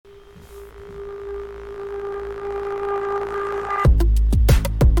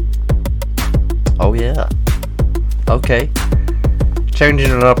yeah. Okay.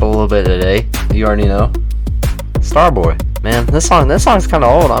 Changing it up a little bit today. You already know. Starboy. Man, this song's kind of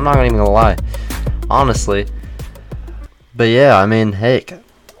old. I'm not even gonna lie. Honestly. But yeah, I mean, hey.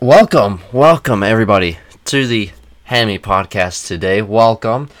 Welcome everybody to the Hammy podcast today.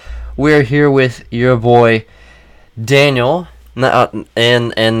 Welcome. We're here with your boy Daniel, and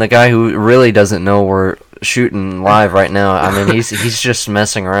the guy who really doesn't know we're shooting live right now. I mean, he's just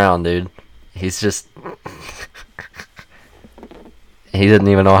messing around, dude. He didn't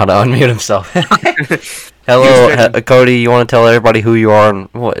even know how to unmute himself. Hello, Cody. You want to tell everybody who you are and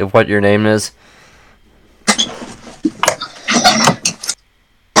what your name is?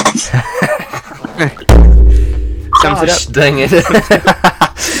 Sums it up. Dang it.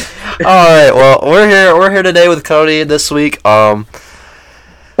 All right. Well, we're here today with Cody this week.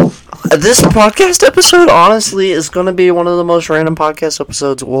 This podcast episode, honestly, is going to be one of the most random podcast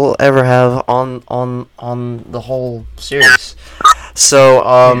episodes we'll ever have on the whole series.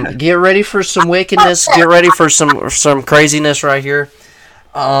 So, get ready for some wickedness. Get ready for some craziness right here.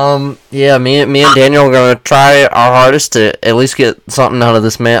 Yeah, me and Daniel are going to try our hardest to at least get something out of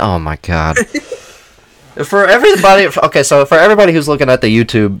this man. Oh my god. For everybody who's looking at the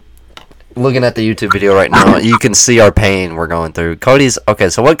YouTube video right now, you can see our pain we're going through.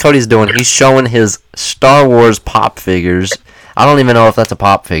 So what Cody's doing, he's showing his Star Wars pop figures. I don't even know if that's a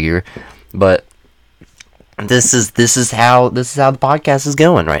pop figure, but this is how the podcast is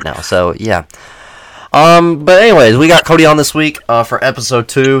going right now. So yeah. But anyways, we got Cody on this week for episode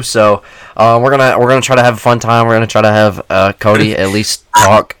 2. So we're gonna try to have a fun time. We're gonna try to have Cody at least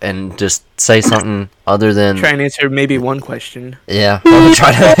talk and just say something other than try and answer maybe one question. Yeah, we'll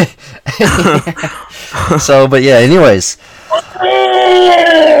try to. So, but yeah. Anyways.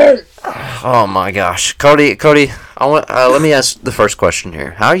 Oh my gosh, Cody. I want. Let me ask the first question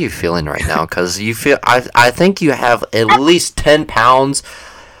here. How are you feeling right now? Because you feel. I think you have at least 10 pounds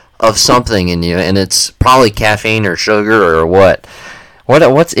of something in you, and it's probably caffeine or sugar or what.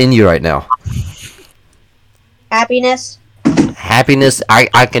 What's in you right now? Happiness. Happiness.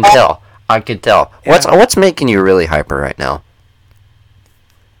 I can tell. Yeah. What's making you really hyper right now?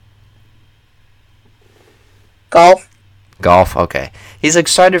 Golf. Golf. Okay. He's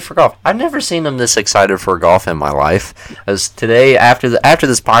excited for golf. I've never seen him this excited for golf in my life. As today, after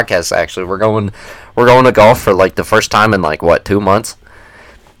this podcast, actually, we're going to golf for like the first time in like what, 2 months?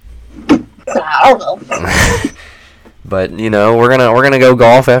 I don't know. But you know, we're gonna go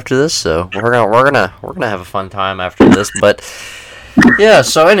golf after this, so we're gonna have a fun time after this. But yeah,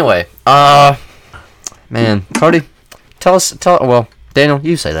 so anyway, man, Cody, well, Daniel,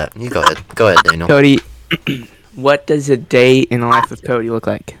 you say that. You go ahead, Daniel. Cody, what does a day in the life of Cody look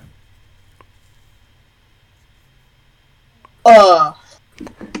like?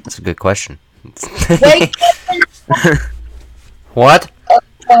 That's a good question. Wait. What?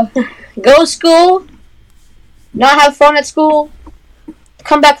 Go to school, not have fun at school,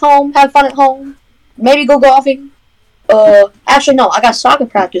 come back home, have fun at home, maybe go golfing. Actually, no, I got soccer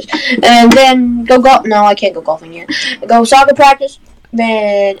practice, and then go golf. No, I can't go golfing yet. Go soccer practice,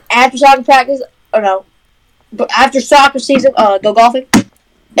 then after soccer practice, but after soccer season, go golfing,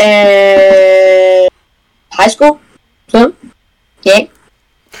 and high school, swim, yeah.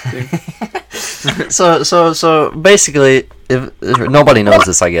 So basically, if nobody knows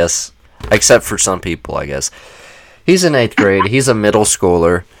this, I guess, except for some people, I guess. He's in 8th grade. He's a middle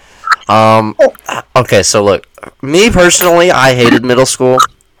schooler. Okay, so look, me personally, I hated middle school.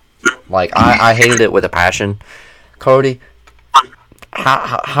 Like, I hated it with a passion. Cody,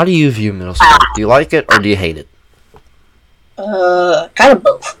 how do you view middle school? Do you like it or do you hate it? Kind of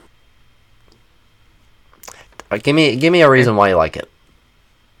both. Give me a reason why you like it.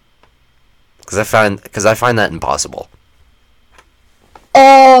 Because I find that impossible.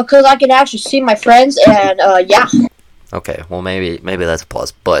 Because I can actually see my friends, and yeah. Okay, well maybe that's a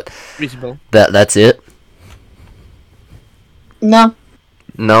plus, but reasonable. That's it. No.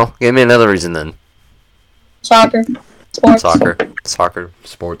 No, give me another reason then. Soccer,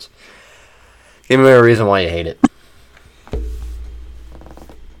 sports. Give me a reason why you hate it.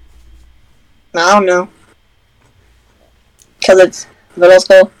 I don't know. Because it's middle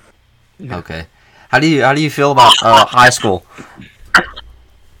school. Okay. How do you feel about high school?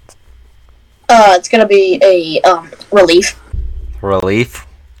 It's gonna be a relief. Relief?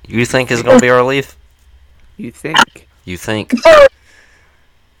 You think it's gonna be a relief? You think? No.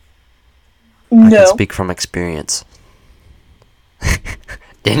 I can speak from experience.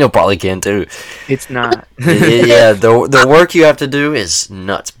 Daniel probably can too. It's not. Yeah, the work you have to do is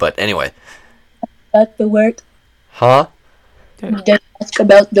nuts. But anyway. About the work. Huh? You did ask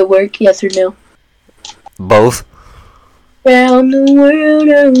about the work, yes or no? Both. Round the world,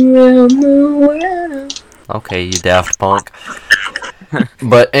 around the world. Okay, you Daft Punk.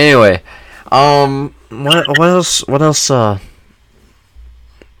 But anyway, what else? What else? I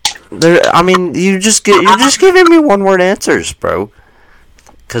mean, you're just giving me one word answers, bro.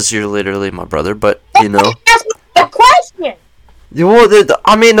 Cause you're literally my brother. But you know. Ask me a question.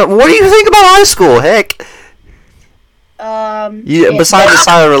 I mean, what do you think about high school? Heck. Besides the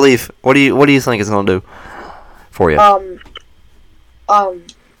sigh of relief, what do you think it's gonna do for you? A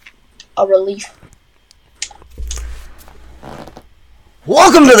relief.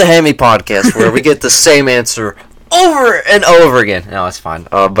 Welcome to the Hammy Podcast, where we get the same answer over and over again. No, it's fine.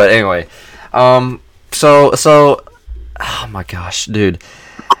 But anyway, so, oh my gosh, dude.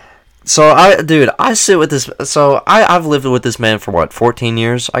 So I sit with this. So I've lived with this man for what, 14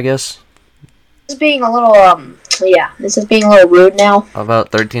 years, I guess. This is being a little this is being a little rude now.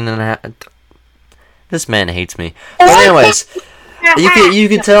 About 13 and a half. This man hates me. But anyways, you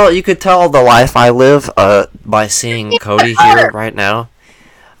could tell the life I live by seeing Cody here right now.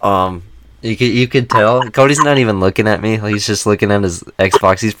 You could tell Cody's not even looking at me. He's just looking at his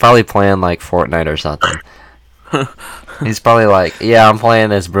Xbox. He's probably playing like Fortnite or something. He's probably like, yeah, I'm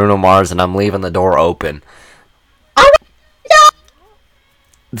playing as Bruno Mars and I'm leaving the door open.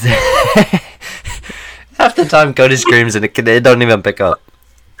 Half the time Cody screams and it don't even pick up.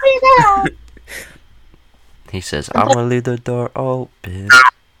 He says, I'm gonna leave the door open.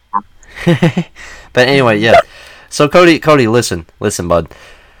 But anyway, yeah. So Cody, listen, bud.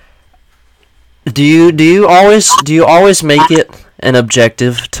 Do you always make it an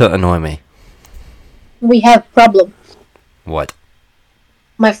objective to annoy me? We have problem. What?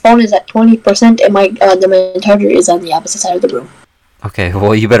 My phone is at 20% and my charger is on the opposite side of the room. Okay,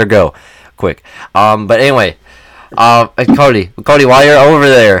 well you better go, quick. But anyway, Cody, while you're over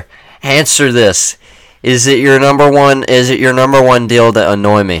there, answer this: Is it your number one deal to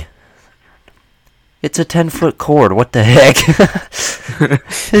annoy me? It's a 10-foot cord. What the heck?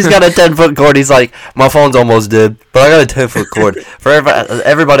 He's got a 10-foot cord. He's like, my phone's almost dead, but I got a 10-foot cord. For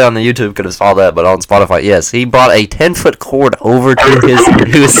everybody on the YouTube could have saw that, but on Spotify, yes, he brought a 10-foot cord over to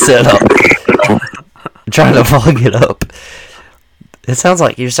his setup, trying to plug it up. It sounds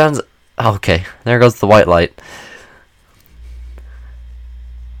like okay. There goes the white light.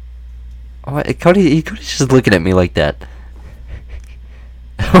 Oh, Cody's just looking at me like that.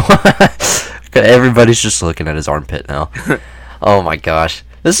 Everybody's just looking at his armpit now. Oh my gosh.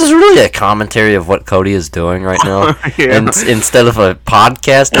 This is really a commentary of what Cody is doing right now. Yeah. And instead of a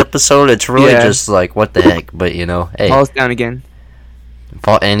podcast episode, it's really just like, what the heck. But, you know, hey. Falls down again.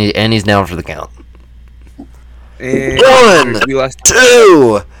 And he's down for the count. And 1,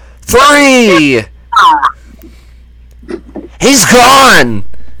 2, 3. He's gone.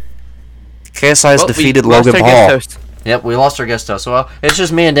 KSI has defeated Logan Paul. Yep, we lost our guest host. So, well, it's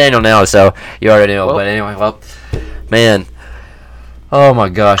just me and Daniel now, so you already know. Well, but anyway, man. Oh my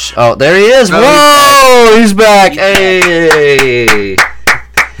gosh. Oh, there he is. No, whoa! He's back. Hey!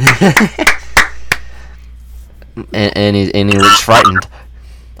 and he looks frightened.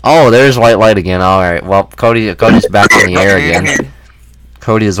 Oh, there's white light again. Alright, well, Cody's back in the air again.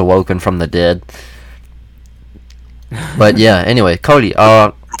 Cody is awoken from the dead. But yeah, anyway, Cody,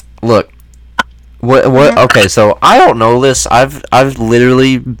 look. What? Okay, so I don't know this. I've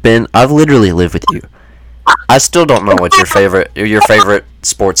literally lived with you. I still don't know what your favorite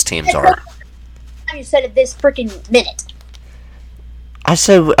sports teams are. You said it this freaking minute. I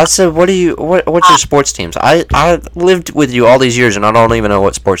said, what's your sports teams? I lived with you all these years and I don't even know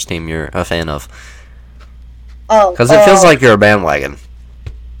what sports team you're a fan of. Oh. Because it feels like you're a bandwagon.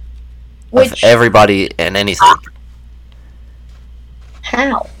 Of everybody and anything.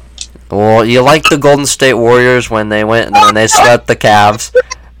 How? Well, you like the Golden State Warriors when they swept the Cavs.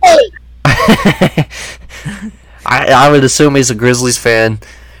 I would assume he's a Grizzlies fan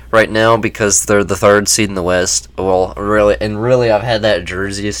right now because they're the 3rd seed in the West. Well, really, I've had that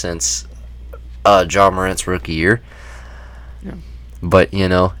jersey since John Morant's rookie year. Yeah. But, you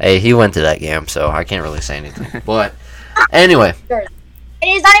know, hey, he went to that game, so I can't really say anything. But, anyway. And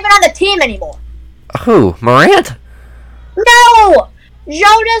he's not even on the team anymore. Who? Morant? No!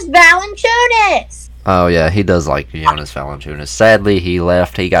 Jonas Valanciunas! Oh, yeah, he does like Jonas Valanciunas. Sadly, he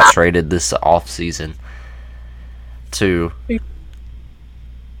left. He got traded this offseason to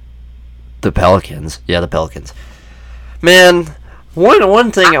the Pelicans. Yeah, the Pelicans. Man,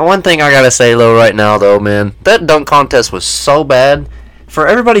 one thing I gotta say, though, right now, though, man, that dunk contest was so bad. For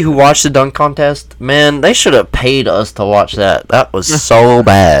everybody who watched the dunk contest, man, they should have paid us to watch that. That was so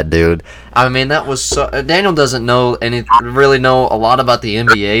bad, dude. I mean, that was so... Daniel doesn't really know a lot about the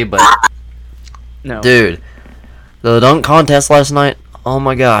NBA, but No. Dude, the dunk contest last night, oh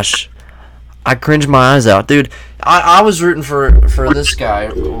my gosh. I cringed my eyes out. Dude, I was rooting for this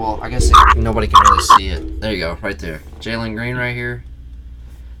guy. Well, I guess nobody can really see it. There you go, right there. Jalen Green right here.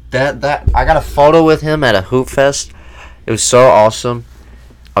 That I got a photo with him at a hoop fest. It was so awesome.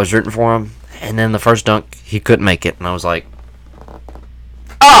 I was rooting for him. And then the first dunk, he couldn't make it. And I was like,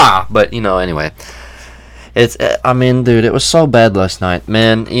 ah! But, anyway. Dude, it was so bad last night,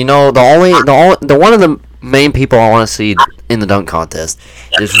 man. The one of the main people I want to see in the dunk contest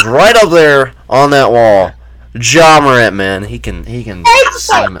is right up there on that wall. Ja Morant, man. He can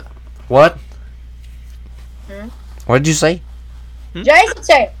slam it. What? What did you say? Jason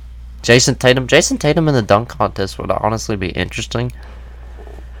Tatum. Jason Tatum. Jason Tatum in the dunk contest would honestly be interesting.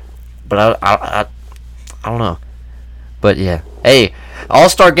 But I don't know. But yeah. Hey,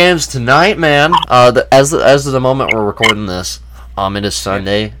 All-Star games tonight, man. As of the moment we're recording this, it is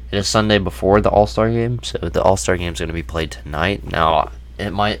Sunday. It is Sunday before the All-Star game, so the All-Star game is going to be played tonight. Now,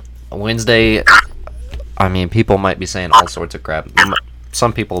 it might Wednesday. People might be saying all sorts of crap.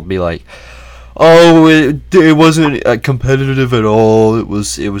 Some people will be like, "Oh, it wasn't competitive at all. It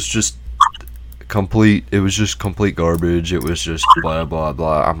was just complete. It was just complete garbage. It was just blah blah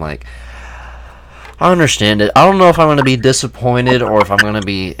blah." I'm like, I understand it. I don't know if I'm going to be disappointed or if I'm going to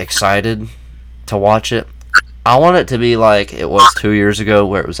be excited to watch it. I want it to be like it was 2 years ago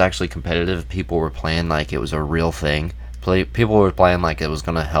where it was actually competitive. People were playing like it was a real thing. People were playing like it was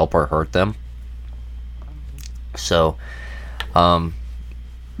going to help or hurt them. So,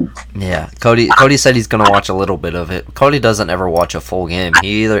 yeah. Cody said he's going to watch a little bit of it. Cody doesn't ever watch a full game.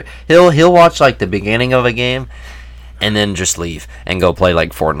 He'll watch like the beginning of a game and then just leave and go play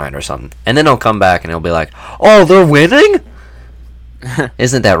like Fortnite or something. And then he'll come back and he'll be like, "Oh, they're winning?"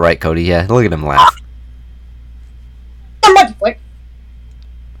 Isn't that right, Cody? Yeah, look at him laugh.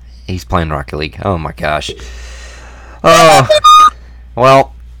 He's playing Rocket League. Oh my gosh. Oh,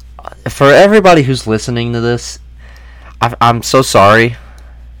 well, for everybody who's listening to this, I'm so sorry.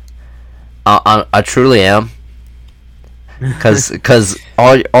 I truly am. Because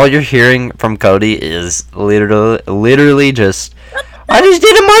all you're hearing from Cody is literally just, "I just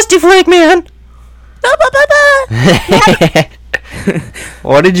did a musty flick, man."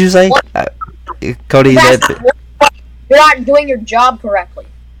 What did you say? Cody, you're not doing your job correctly.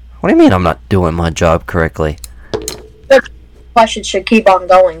 What do you mean I'm not doing my job correctly? The questions should keep on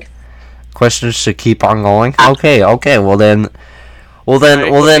going. Questions should keep on going? Okay. Well then.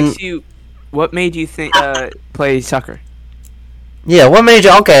 What made you think play soccer? Yeah, what made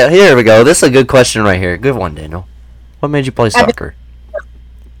you... Okay, here we go. This is a good question right here. Good one, Daniel. What made you play soccer?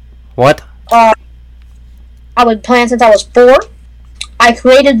 What? I've been playing since I was 4. I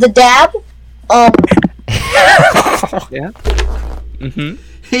created the dab. Yeah. Mhm.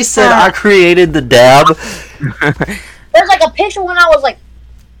 He said I created the dab. There's like a picture when I was like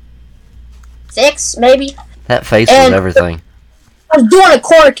 6, maybe. That face was everything. I was doing a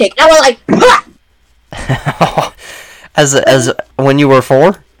corner kick, and I was like, "Ha!" As when you were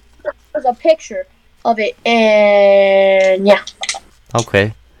 4? There's a picture of it, and yeah.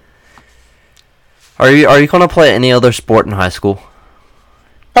 Okay. Are you gonna play any other sport in high school?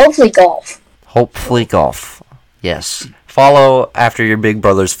 Hopefully golf. Hopefully golf. Yes. Follow after your big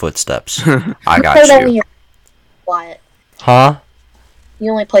brother's footsteps. I got played you. Only your... Quiet. Huh?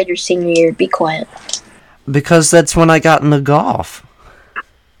 You only played your senior year. Be quiet. Because that's when I got into golf.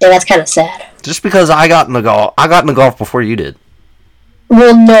 Yeah, that's kind of sad. Just because I got into golf before you did.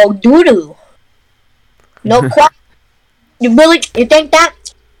 Well, no doo-doo. No quiet. You think that?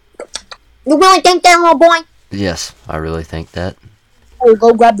 You really think that, little boy? Yes, I really think that. Oh,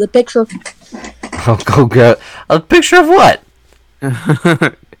 go grab the picture. I'll go grab a picture of what?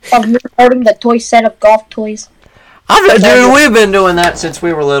 Of me holding the toy set of golf toys. Dude, we've been doing that since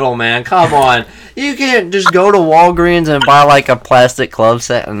we were little, man. Come on. You can't just go to Walgreens and buy like a plastic club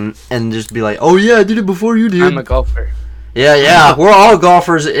set and just be like, "Oh yeah, I did it before you did." I'm a golfer. Yeah. We're all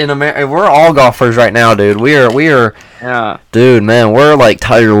golfers in America. We're all golfers right now, dude. We are. Yeah. Dude, man, we're like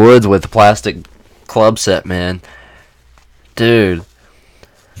Tiger Woods with the plastic club set, man. Dude.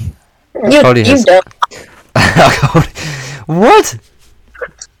 Cody has... What?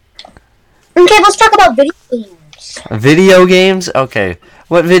 Okay, let's talk about video games. Video games? Okay.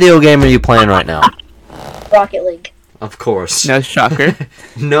 What video game are you playing right now? Rocket League. Of course. No shocker.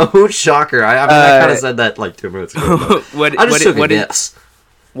 No shocker. I kind of said that like 2 minutes ago.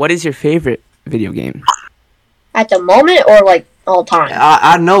 What is your favorite video game? At the moment or like all time?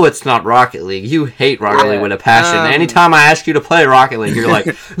 I know it's not Rocket League. You hate Rocket League with a passion. Anytime I ask you to play Rocket League, you're like,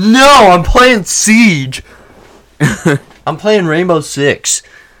 "No, I'm playing Siege. I'm playing Rainbow Six."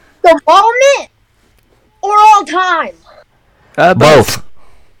 The moment or all time? Both.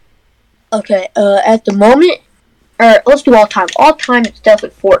 Okay, at the moment, or let's do all time. All time, it's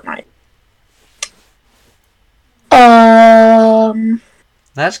definitely Fortnite.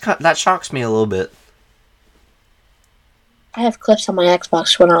 That shocks me a little bit. I have clips on my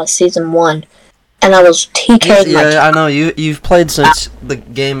Xbox when I was season 1, and I was TK'd my Yeah, I know you've played since the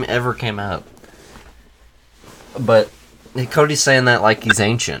game ever came out. But Cody's saying that like he's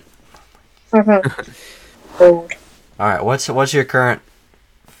ancient. Old. All right, what's your current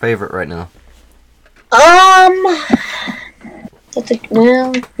favorite right now? That's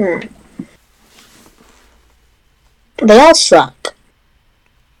They all suck.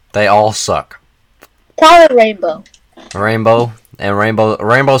 They all suck. Probably Rainbow.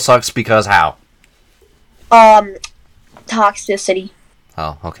 Rainbow sucks because how? Toxicity.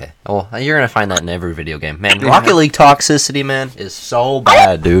 Oh, okay. Well, you're gonna find that in every video game, man. Rocket League toxicity, man, is so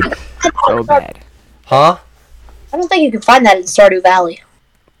bad, dude. So bad. Huh? I don't think you can find that in Stardew Valley.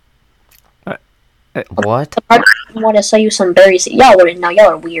 What? I want to sell you some berries. Y'all wouldn't know. Y'all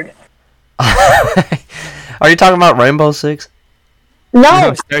are weird. Are you talking about Rainbow Six?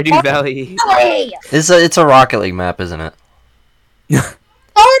 No. Stardew Valley. It's a Rocket League map, isn't it? Stardew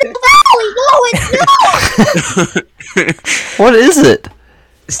Valley. No, it's not. What is it?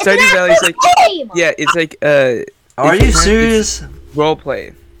 Stardew Valley is like game. yeah, it's like Are you serious? Role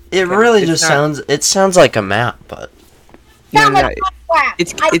play. It really just sounds. It sounds like a map, but No, Sound no, like crap.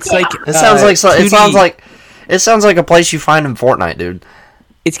 it's I like it sounds like 2D. it sounds like a place you find in Fortnite, dude.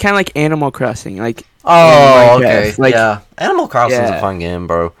 It's kind of like Animal Crossing, like Oh, in Minecraft. okay. Like, Yeah, Animal Crossing's a Yeah. fun game,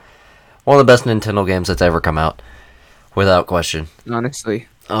 bro. One of the best Nintendo games that's ever come out, without question. honestly.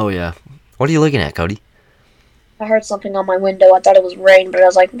 Oh yeah. What are you looking at, Cody? I heard something on my window. I thought it was rain, but I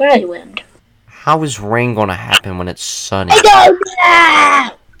was like, "Very wind." How is rain gonna happen when it's sunny? I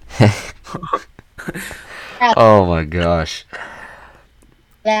don't know. Oh my gosh.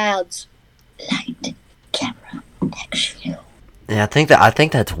 Clouds, light, camera, action. Yeah, I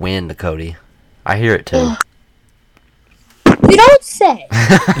think that's wind, Cody. I hear it too. You don't say.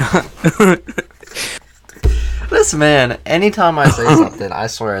 This man, anytime I say something, I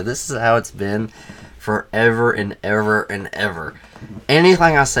swear, this is how it's been forever and ever and ever.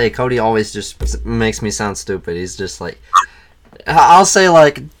 Anything I say, Cody always just makes me sound stupid. He's just like, I'll say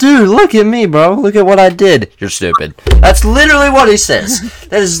like, dude, look at me, bro. Look at what I did. You're stupid. That's literally what he says.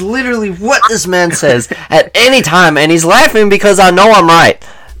 That is literally what this man says at any time. And he's laughing because I know I'm right.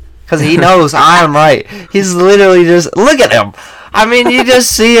 Because he knows I'm right. He's literally just, look at him. I mean, you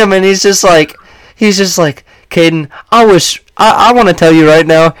just see him and he's just like, Kadin, I want to tell you right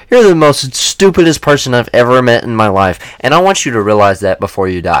now, you're the most stupidest person I've ever met in my life, and I want you to realize that before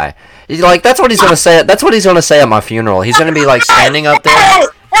you die. He's like, that's what he's gonna say. That's what he's gonna say at my funeral. He's gonna be like standing up there. Hey!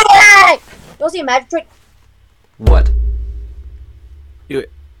 You want to see a magic trick? What? Do it.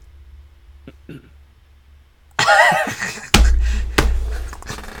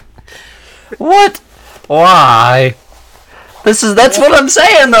 What? Why? That's what I'm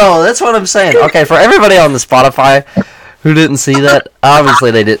saying though. That's what I'm saying. Okay, for everybody on the Spotify who didn't see that,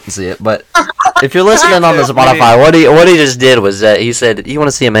 obviously they didn't see it, but if you're listening on the Spotify, what he just did was that he said, "You want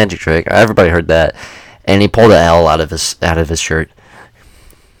to see a magic trick?" Everybody heard that, and he pulled an L out of his shirt.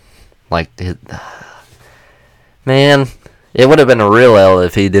 Like, man, it would have been a real L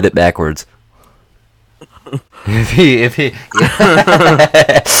if he did it backwards. if he.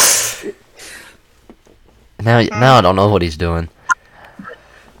 Now I don't know what he's doing.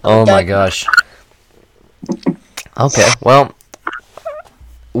 Oh my gosh. Okay, well,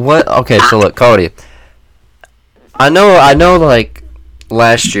 what? Okay, so look, Cody. I know. Like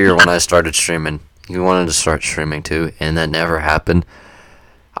last year when I started streaming, you wanted to start streaming too, and that never happened.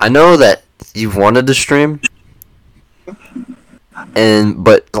 I know that you've wanted to stream,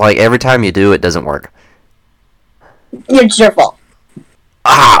 but like every time you do, it doesn't work. It's your fault.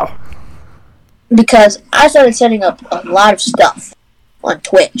 Ow! Because I started setting up a lot of stuff on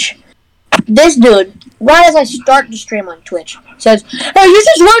Twitch. This dude, right as I start to stream on Twitch, says, "Hey, you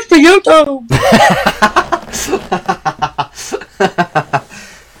just watch for YouTube."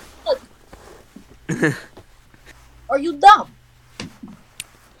 Are you dumb?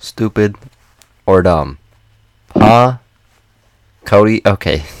 Stupid or dumb? Huh? Cody?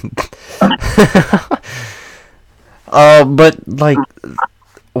 Okay. But like,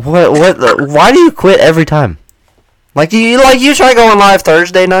 why do you quit every time? Like you try going live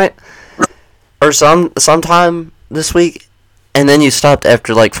Thursday night or sometime this week, and then you stopped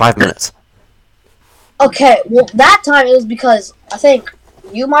after like 5 minutes. Okay, well, that time it was because I think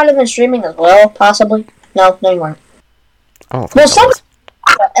you might have been streaming as well, possibly. No, you weren't. I don't think Well, so.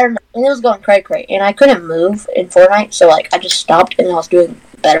 and it was going cray, and I couldn't move in Fortnite, so like I just stopped, and I was doing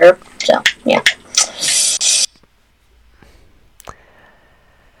better. So yeah.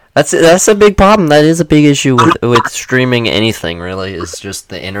 That's a big problem. That is a big issue with streaming anything. Really, is just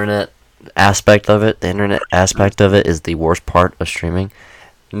the internet aspect of it. The internet aspect of it is the worst part of streaming.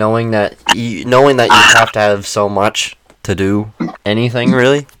 Knowing that you have to have so much to do anything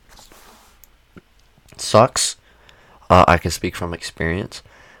really sucks. I can speak from experience.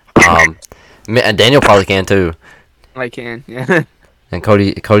 And Daniel probably can too. I can, yeah. And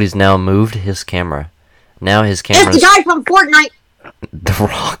Cody's now moved his camera. Now his camera. It's the guy from Fortnite. The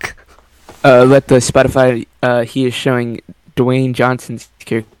Rock. Let the Spotify. He is showing Dwayne Johnson's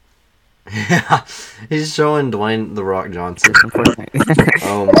character. Yeah, he's showing Dwayne the Rock Johnson. From Fortnite.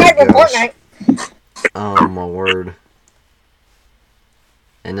 Oh The my guy from gosh. Fortnite. Oh my word.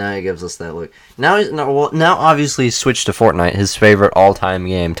 And now he gives us that look. Now obviously he's switched to Fortnite, his favorite all-time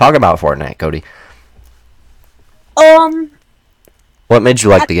game. Talk about Fortnite, Cody. What made you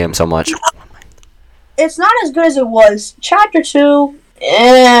like the game so much? It's not as good as it was. Chapter 2,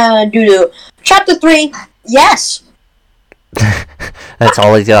 doo-doo. Chapter 3, yes. That's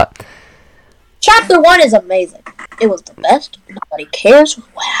all he's got. Chapter 1 is amazing. It was the best. Nobody cares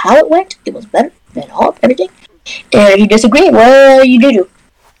how it went. It was better than everything. And if you disagree, well, you do.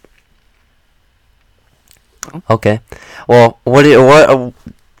 Okay. Well,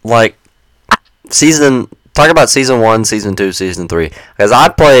 talk about season 1, season 2, season 3. Because I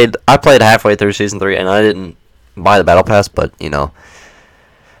played halfway through season 3 and I didn't buy the battle pass, but you know.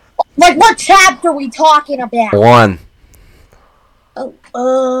 Like, what chapter are we talking about? 1.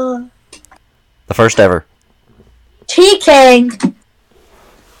 Oh, The first ever. T-King.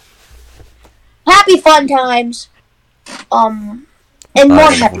 Happy fun times. And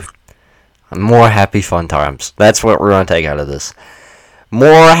more happy. More happy fun times. That's what we're gonna take out of this.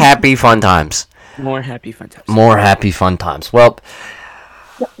 More happy fun times. More happy fun times. More happy fun times. Well,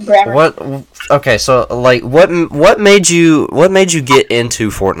 Grammar. what? Okay, so like, what made you get into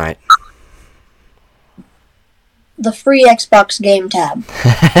Fortnite? The free Xbox game tab.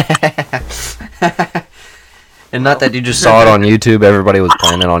 And not that you just saw it on YouTube. Everybody was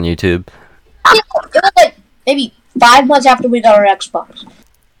playing it on YouTube. It was like maybe 5 months after we got our Xbox.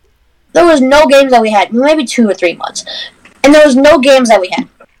 There was no games that we had. Maybe 2 or 3 months. And there was no games that we had.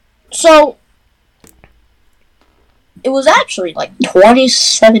 So, it was actually like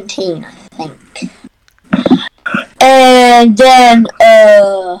 2017, I think. And then,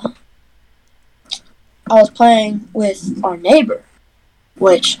 I was playing with our neighbor,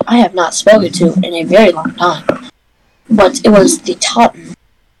 which I have not spoken to in a very long time. But it was the Totten.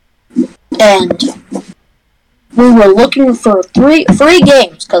 And we were looking for free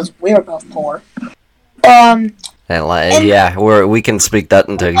games because we were both poor. We can speak that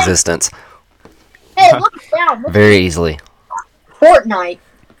into existence Hey, look down. Look very easily. Fortnite,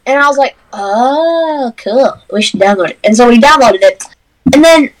 and I was like, "Oh, cool. We should download it." And so we downloaded it, and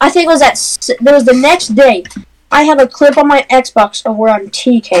then I think it was the next day. I have a clip on my Xbox of where I'm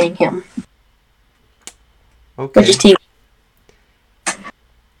TKing him, Okay. which is T.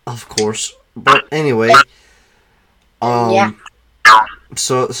 Of course. But anyway, Yeah.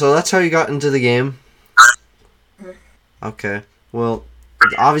 So that's how you got into the game. Okay. Well,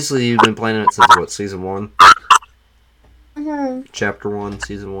 obviously you've been playing it since what, season 1? Mm-hmm. Chapter 1,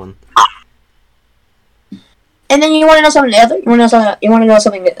 season 1. And then you want to know something else? You want to know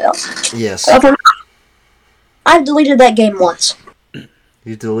something else? Yes. I've deleted that game once.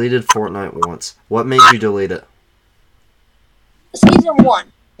 You deleted Fortnite once. What made you delete it? Season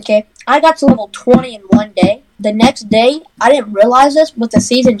 1. Okay, I got to level 20 in one day. The next day, I didn't realize this, but the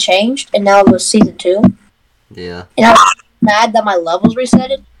season changed, and now it was season 2. Yeah. And I was mad that my levels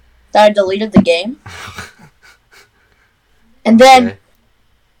resetted, that I deleted the game. And then,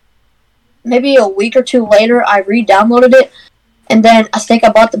 maybe a week or 2 later, I re-downloaded it, and then I think I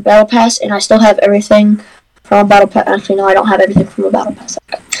bought the Battle Pass, and I still have everything from a Battle Pass. Actually, no, I don't have everything from a Battle Pass.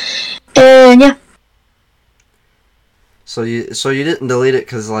 And yeah. So you didn't delete it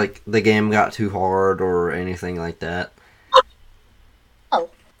because like the game got too hard or anything like that? No.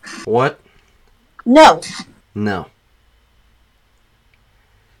 What? No. No.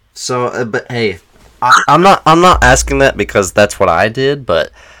 So, but hey, I'm not asking that because that's what I did,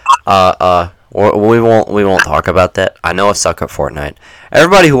 but we won't talk about that. I know I suck at Fortnite.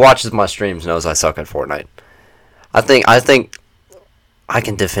 Everybody who watches my streams knows I suck at Fortnite. I think I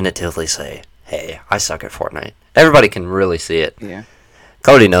can definitively say, hey, I suck at Fortnite. Everybody can really see it. Yeah.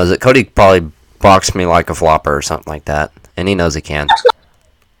 Cody knows it. Cody probably boxed me like a flopper or something like that, and he knows he can.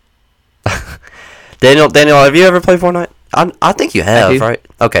 Daniel, have you ever played Fortnite? I think you have, right?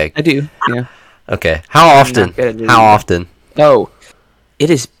 Okay. I do. Yeah. Okay. How I'm often? not good at it How either. often? Oh, it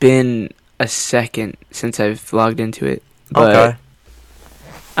has been a second since I've logged into it, but Okay.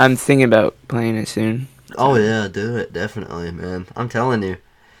 I'm thinking about playing it soon. Oh yeah, do it definitely, man. I'm telling you.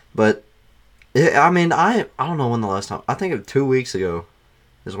 But I mean, I don't know when the last time. I think 2 weeks ago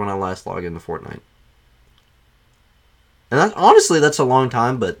is when I last logged into Fortnite. And honestly, that's a long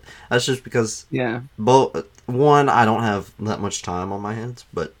time, but that's just because Yeah. one, I don't have that much time on my hands,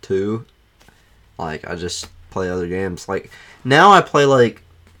 but two, like I just play other games. Like now, I play like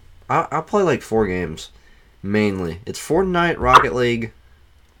I play like 4 games mainly. It's Fortnite, Rocket League,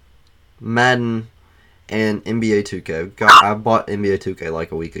 Madden, and NBA 2K. I bought NBA 2K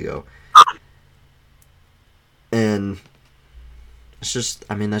like a week ago, and it's just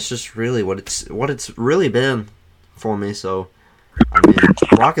that's just really what it's really been for me. So I mean,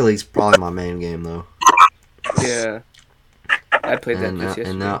 Rocket League's probably my main game though. Yeah. I played that just And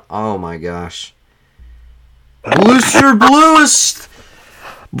yesterday. now, oh my gosh, Bluester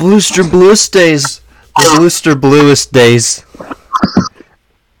Bluest days, the Bluester Bluest days.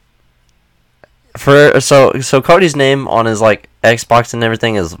 So Cody's name on his like Xbox and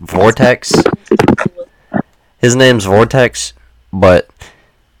everything is Vortex. His name's Vortex, but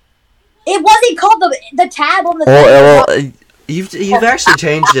It wasn't called the tab on the you've actually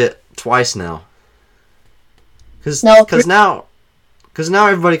changed it twice now. Cause now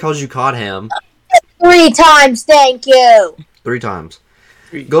everybody calls you COD Ham 3 times, thank you. 3 times.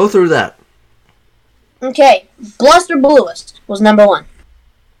 Go through that. Okay, Bluster Bluest was number 1.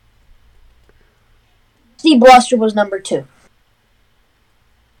 Sea Bluster was number 2.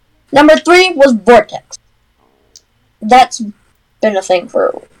 Number 3 was Vortex. That's been a thing for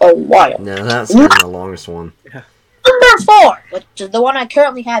a while. Yeah, that's been the longest one. Number 4, which is the one I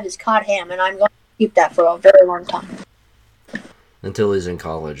currently have, is COD Ham, and I'm going to keep that for a very long time. Until he's in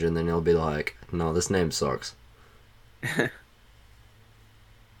college, and then he'll be like, no, this name sucks.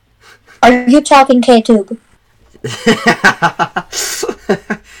 Are you talking K-Tube?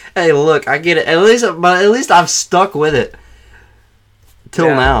 Hey, look, I get it. At least I've stuck with it till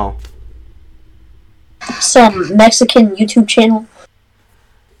now. Some Mexican YouTube channel.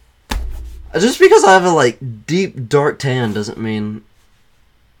 Just because I have a like deep dark tan doesn't mean.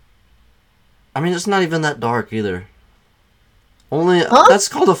 I mean, it's not even that dark either. That's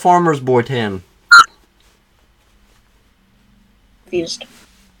called a farmer's boy tan. Confused.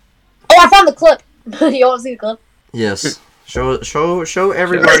 Oh, I found the clip. You want to see the clip? Yes. Show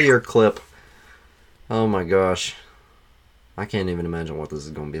everybody your clip. Oh my gosh. I can't even imagine what this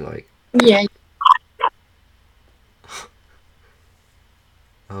is gonna be like. Yeah.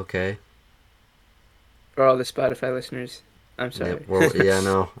 Okay. For all the Spotify listeners, I'm sorry. Yeah, well, yeah,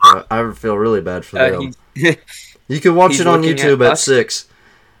 no. I feel really bad for them. He- You can watch he's it on looking YouTube at at us. 6.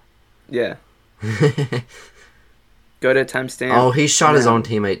 yeah. Go to timestamp. Oh, he shot his now. own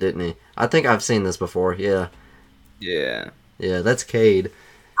teammate, didn't he? I think I've seen this before. Yeah. Yeah. Yeah, that's Cade.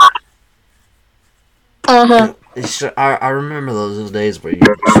 Uh-huh. I remember those days where you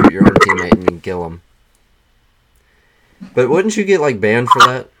shoot your own teammate and you kill him. But wouldn't you get like banned for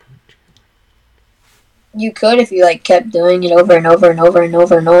that? You could if you like kept doing it over and over and over and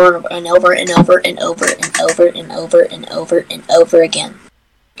over and over and over and over and over and over and over and over and over again.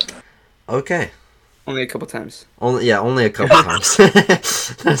 Okay. Only a couple times. Only a couple times.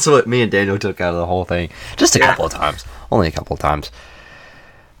 That's what me and Daniel took out of the whole thing. Just a couple of times. Only a couple of times.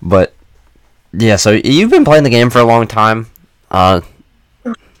 But yeah, so you've been playing the game for a long time.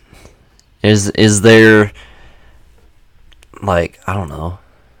 Is there like, I don't know.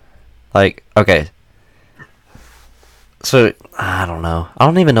 Like, okay. So I don't know. I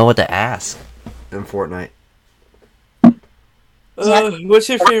don't even know what to ask in Fortnite. What's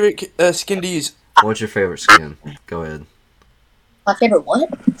your favorite skin to use? What's your favorite skin? Go ahead. My favorite what?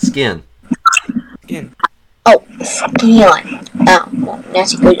 Skin. Skin. Oh, skin. Oh,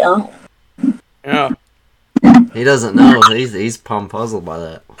 that's a good. Oh. Oh. He doesn't know. He's puzzled by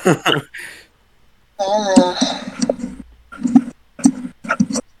that.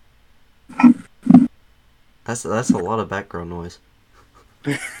 That's a lot of background noise.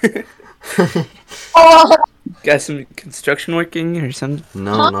 Oh. Got some construction working or something?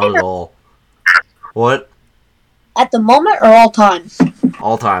 No, not at all. What? At the moment or all time?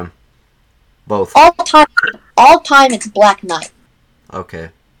 All time. Both. All time. All time. It's Black Knight. Okay.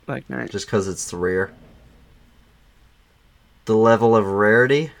 Like night. Just because it's rare. The level of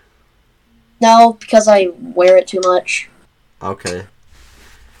rarity? No, because I wear it too much. Okay.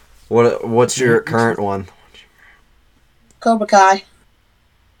 What's your current one? Cobra Kai.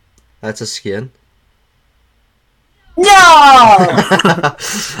 That's a skin? No!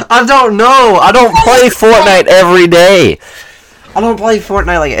 I don't know. I don't play Fortnite every day. I don't play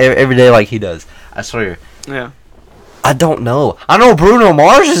Fortnite like every day like he does. I swear. Yeah. I don't know. I know Bruno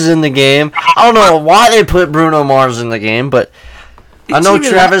Mars is in the game. I don't know why they put Bruno Mars in the game, but I know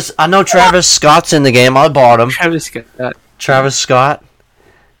Travis. I know Travis Scott's in the game. I bought him. Travis Scott. Travis Scott.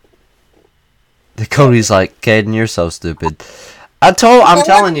 The Cody's like, Kadin, you're so stupid. I'm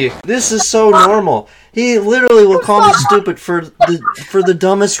telling you, this is so normal. He literally will call me stupid for the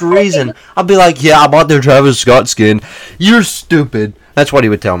dumbest reason. I'll be like, yeah, I bought their Travis Scott skin. You're stupid. That's what he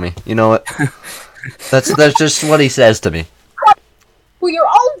would tell me. You know what? That's just what he says to me. For your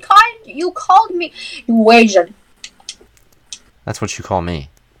own kind, you called me Asian. That's what you call me.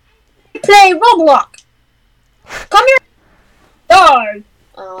 Play Roblox. Come here. Die.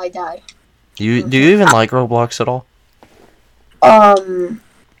 Oh, I died. Do you even like Roblox at all?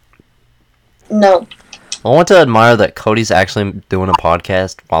 No. I want to admire that Cody's actually doing a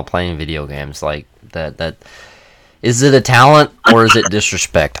podcast while playing video games. Like that. Is it a talent or is it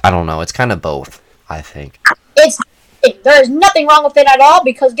disrespect? I don't know. It's kind of both, I think. There is nothing wrong with it at all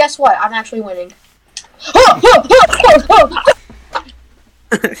because guess what? I'm actually winning.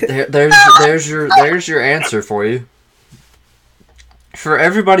 There's your answer for you. For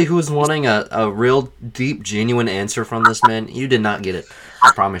everybody who is wanting a real, deep, genuine answer from this man, you did not get it.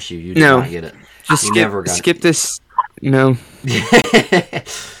 I promise you, you did not get it. Just skip this. No.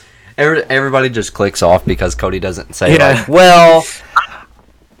 Everybody just clicks off because Cody doesn't say like, well,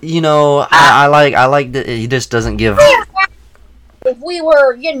 you know, I like that he just doesn't give. If we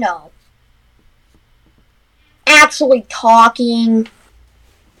were, actually talking.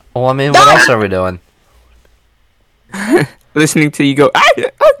 Well, I mean, what else are we doing? Listening to you go.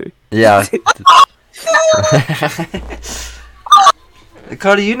 Yeah.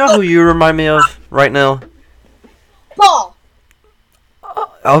 Cody, you know who you remind me of right now? Paul.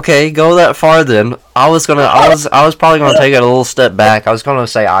 Okay, go that far then. I was probably gonna take it a little step back. I was gonna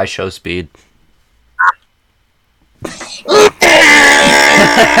say I show speed.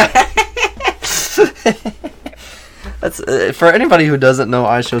 That's for anybody who doesn't know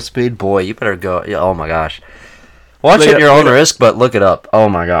I show speed. Boy, you better go. Yeah, oh my gosh, watch at your own risk, but look it up. Oh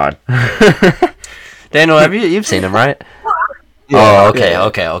my god, Daniel, you've seen him, right? Yeah, oh, okay,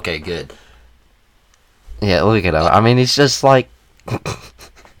 yeah. Okay, good. Yeah, look at him. I mean, he's just like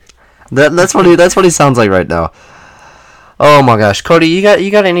that's what he sounds like right now. Oh my gosh, Cody, you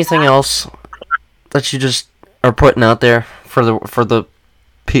got anything else that you just are putting out there for the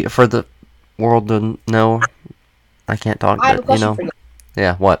world to know? I can't talk. I have a question for you.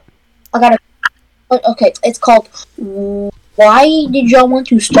 Yeah, what? Okay, it's called Why Did Y'all Want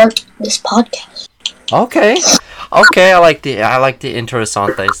to Start This Podcast? Okay, I like the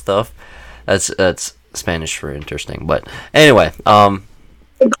interesante stuff. That's Spanish for interesting, but anyway, than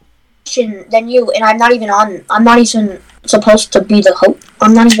you, and I'm not even supposed to be the host.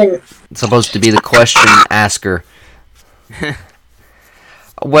 I'm not even supposed to be the question asker.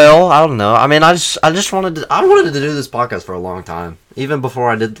 Well, I don't know. I mean, I wanted to do this podcast for a long time, even before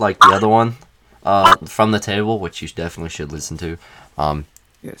I did like the other one, From the Table, which you definitely should listen to.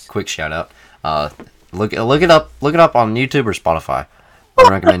 Yes. Quick shout out. Look it up on YouTube or Spotify. I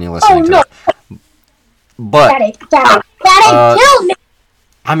recommend you listening to it. But Daddy, kill me.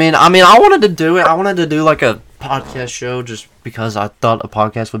 I mean, I wanted to do it. I wanted to do like a podcast show just because I thought a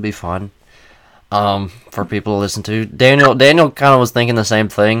podcast would be fun. For people to listen to. Daniel kind of was thinking the same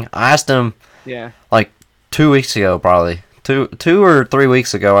thing. I asked him, like 2 weeks ago, probably 2 or 3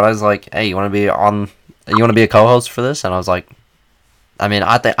 weeks ago, and I was like, "Hey, you want to be a co-host for this?" And I was like, I mean,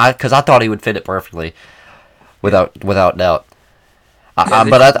 because I thought he would fit it perfectly, without doubt.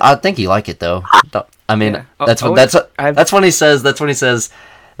 But I think he liked it though. I mean, that's when he says. That's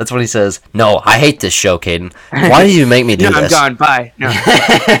when he says, "No, I hate this show, Kadin. Why do you make me do this?" I'm gone. Bye. No.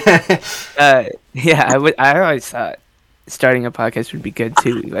 I always thought starting a podcast would be good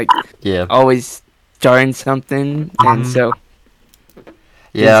too. Like, always starting something, and so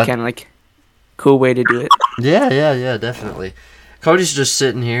it's kind of like cool way to do it. Yeah, definitely. Cody's just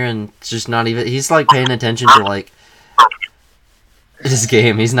sitting here and just not even. He's like paying attention to like his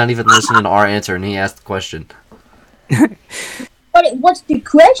game. He's not even listening to our answer, and he asked the question. What's the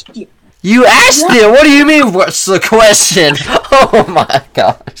question? You asked it! What do you mean, what's the question? Oh my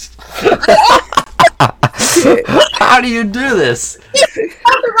gosh. How do you do this? This is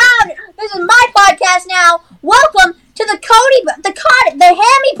my podcast now. Welcome to the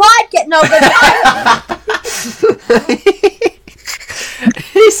Hammy podcast. No,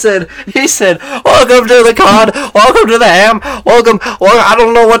 he said, welcome to the COD, welcome to the ham, welcome, well, I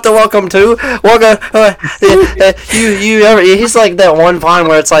don't know what to welcome to, welcome, he's like that one Vine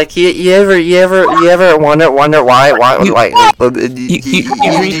where it's like, you ever wonder why,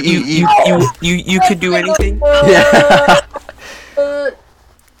 you could do anything? Yeah.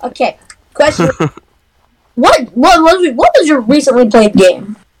 Okay, question. What was your recently played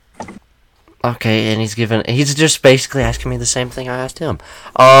game? Okay, and he's just basically asking me the same thing I asked him.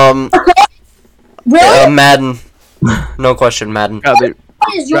 Really? Madden. No question, Madden. Probably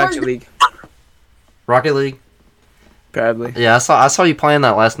What is yours? Rocket League. Rocket League? Probably. Yeah, I saw you playing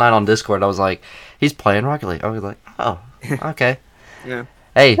that last night on Discord. I was like, he's playing Rocket League. I was like, oh, okay. Yeah.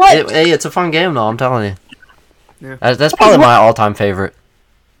 Hey, it's a fun game though, I'm telling you. Yeah. That's probably my all-time favorite.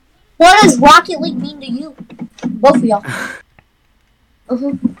 What does Rocket League mean to you? Both of y'all.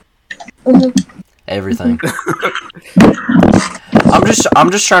 Everything.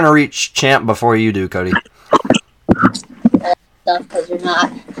 I'm just trying to reach champ before you do, Cody. Stuff because you're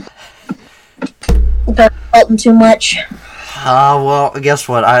not helping too much. Well, guess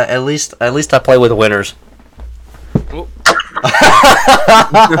what? At least I play with winners. Oh.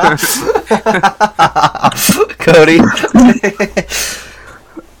 Cody.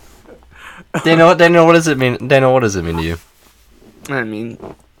 Daniel, what does it mean? Daniel, what does it mean to you? I mean,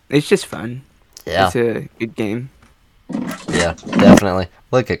 it's just fun. Yeah. It's a good game. Yeah, definitely.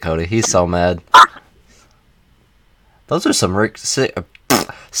 Look at Cody. He's so mad. Those are some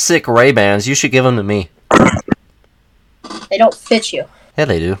sick Ray-Bans. You should give them to me. They don't fit you. Yeah,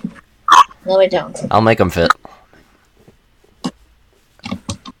 they do. No, they don't. I'll make them fit.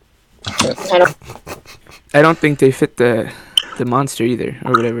 I don't think they fit the monster either,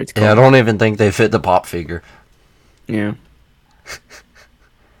 or whatever it's called. Yeah, I don't even think they fit the pop figure. Yeah.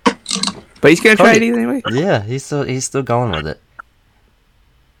 But he's gonna try it anyway. Yeah, he's still going with it.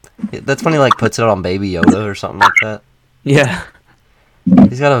 That's when he like puts it on Baby Yoda or something like that. Yeah.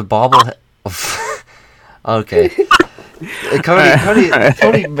 He's got a bobble. Okay.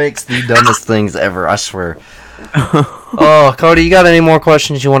 Cody makes the dumbest things ever. I swear. Oh, Cody, you got any more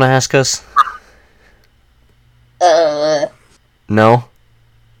questions you want to ask us? No.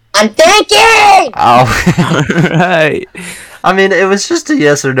 I'm thinking. Oh. Right. I mean, it was just a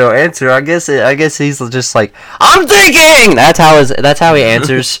yes or no answer. I guess he's just like, I'm thinking. That's how he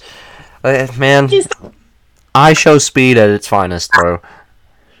answers. Man, I show speed at its finest, bro.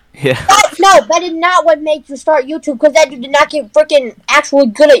 Yeah. No, that is not what made you start YouTube. Because that dude did not get freaking actually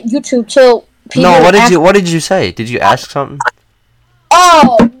good at YouTube till. No, what did you say? Did you ask something?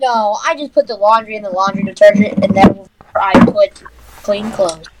 Oh no! I just put the laundry in the laundry detergent, and then I put clean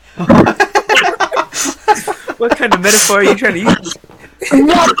clothes. What kind of metaphor are you trying to use?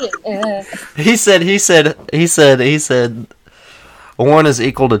 Nothing. He said 1 is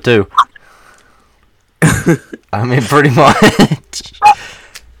equal to 2. I mean, pretty much.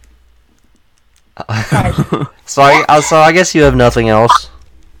 So I guess you have nothing else.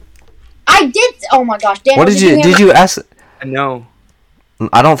 I did. Oh my gosh, Daniel, what did you ask? No.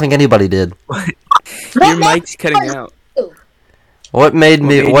 I don't think anybody did. Your mic's cutting out. What made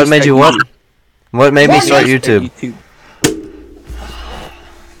me start YouTube?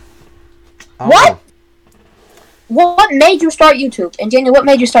 What? What made you start YouTube? And Daniel, what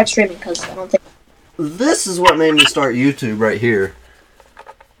made you start streaming? Because I don't think. This is what made me start YouTube right here.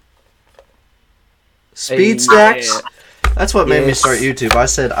 Speed stacks. Yeah. That's what made me start YouTube. I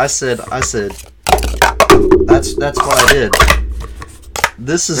said. That's what I did.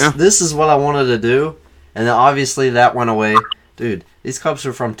 This is what I wanted to do, and then obviously that went away. Dude, these cups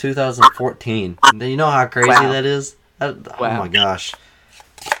are from 2014. Do you know how crazy that is? Oh my gosh.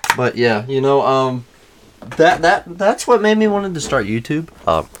 But yeah, that's what made me wanted to start YouTube.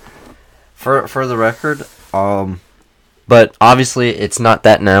 For the record, but obviously it's not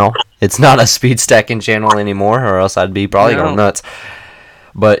that now. It's not a speed stacking channel anymore, or else I'd be probably going nuts.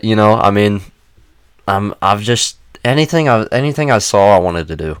 But I mean, I've just anything I saw I wanted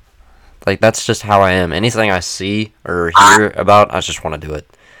to do. Like, that's just how I am. Anything I see or hear about, I just want to do it.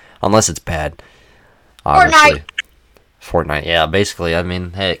 Unless it's bad. Obviously. Fortnite, yeah, basically. I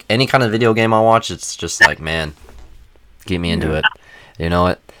mean, heck, any kind of video game I watch, it's just like, man, get me into it. You know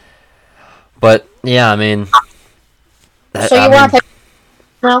it? But, yeah, I mean... So you want to play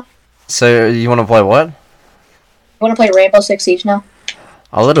now? So, you want to play what? You want to play Rainbow Six Siege now?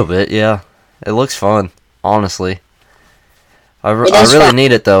 A little bit, yeah. It looks fun, honestly. I really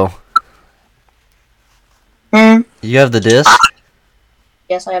need it, though. You have the disc?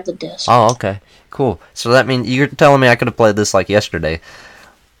 Yes, I have the disc. Oh, okay. Cool. So that means you're telling me I could have played this like yesterday.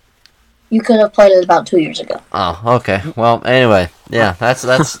 you could have played it about 2 years ago. Oh, okay. Well, anyway, yeah, that's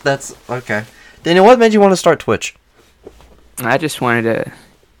okay. Daniel, what made you want to start Twitch? I just wanted to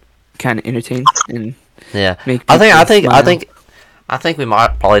kind of entertain and make. I think we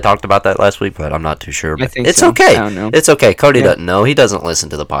might probably talked about that last week, but I'm not too sure. But it's so. okay. I don't know. It's okay. Cody doesn't know. He doesn't listen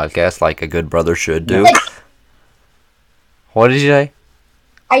to the podcast like a good brother should do. What did you say?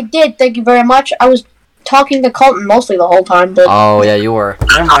 I did. Thank you very much. I was talking to Colton mostly the whole time. But oh yeah, you were.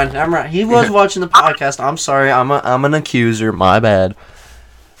 Never mind. He was watching the podcast. I'm sorry. I'm an accuser. My bad.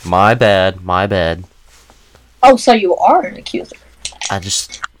 Oh, so you are an accuser. I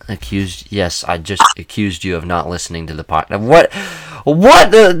just accused you of not listening to the podcast.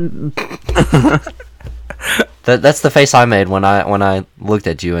 What that's the face I made when I looked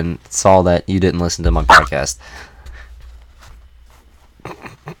at you and saw that you didn't listen to my podcast.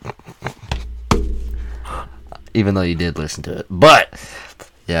 Even though you did listen to it. But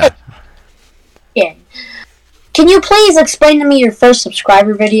yeah. Yeah. Can you please explain to me your first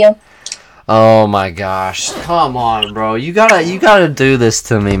subscriber video? Oh my gosh. Come on, bro. You gotta do this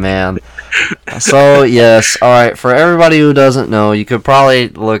to me, man. So, yes. Alright, for everybody who doesn't know, you could probably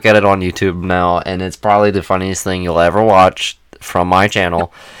look at it on YouTube now, and it's probably the funniest thing you'll ever watch from my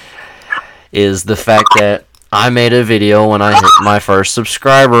channel, is the fact that I made a video when I hit my first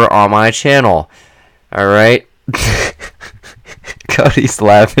subscriber on my channel. Alright? Cody's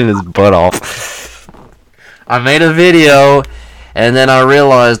laughing his butt off. I made a video, and then I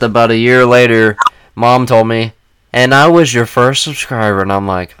realized about a year later, Mom told me, and I was your first subscriber, and I'm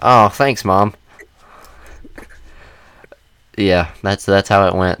like, oh, thanks, Mom. Yeah, that's how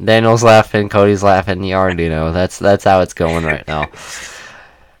it went. Daniel's laughing, Cody's laughing, you already know. That's how it's going right now.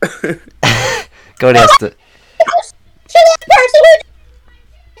 Cody has to... To that person who...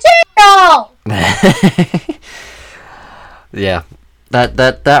 Yeah.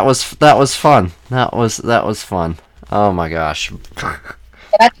 That was fun. That was fun. Oh my gosh.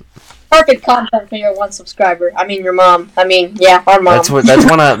 That's perfect content for your one subscriber. I mean your mom. I mean, yeah, our mom. That's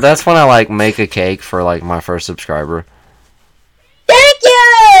when I like make a cake for like my first subscriber. Thank you.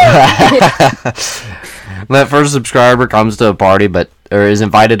 That first subscriber comes to a party or is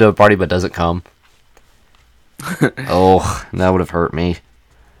invited to a party but doesn't come. Oh, that would have hurt me.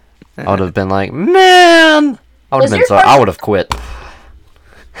 I would have been like, man, I would have quit.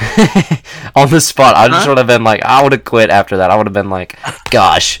 On the spot, I just would have been like, I would have quit after that. I would have been like,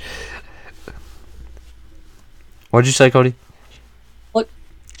 gosh. What'd you say, Cody? What?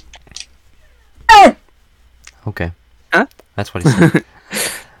 Okay. Huh? That's what he said.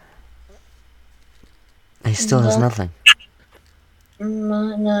 He still has nothing.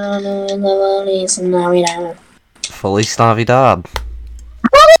 Feliz Navidad.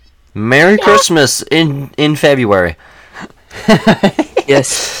 Merry Christmas in February.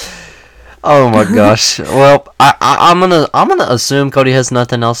 Yes. Oh my gosh. Well, I'm gonna assume Cody has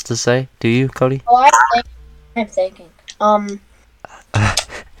nothing else to say. Do you, Cody? Oh, I'm thinking.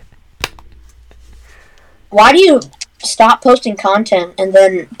 Why do you stop posting content and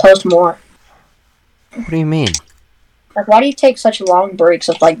then post more? What do you mean? Like, why do you take such long breaks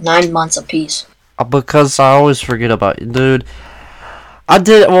of like 9 months apiece? Because I always forget about you, dude. I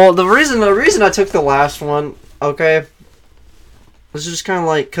did. Well, the reason I took the last one, okay, was just kind of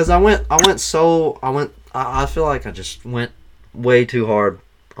like because I feel like I just went way too hard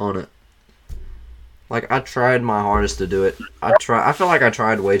on it. Like I tried my hardest to do it. I feel like I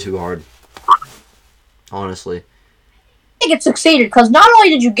tried way too hard. Honestly. I think it succeeded because not only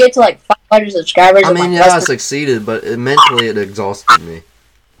did you get to like 500 subscribers. I mean, yeah, I succeeded, but mentally it exhausted me.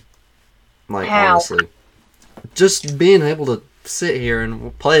 Like How? honestly, just being able to sit here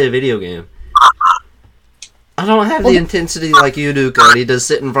and play a video game. I don't have the intensity like you do, Cody, to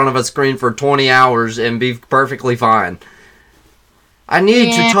sit in front of a screen for 20 hours and be perfectly fine. I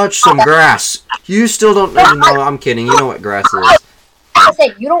need to touch some grass. You still don't know. No, I'm kidding. You know what grass is. I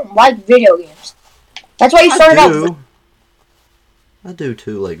say you don't like video games. That's why you started out. I do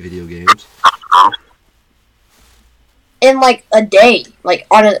too, like video games. In like a day, like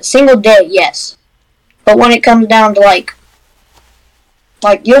on a single day, yes. But when it comes down to like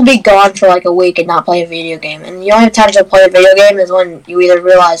you'll be gone for like a week and not play a video game, and the only time to play a video game is when you either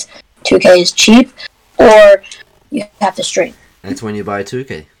realize 2K is cheap or you have to stream. That's when you buy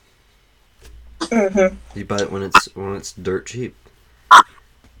 2K. Mm-hmm. You buy it when it's dirt cheap.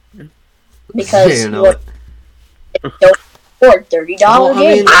 Because you know it. Don't afford $30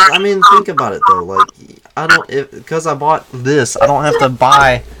 games. I mean, think about it though. Like, because I bought this, I don't have to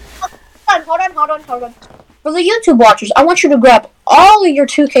buy. Hold on. For the YouTube watchers, I want you to grab all of your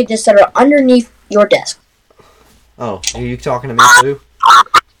 2K discs that are underneath your desk. Oh, are you talking to me too?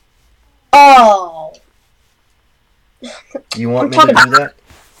 You want me to do that?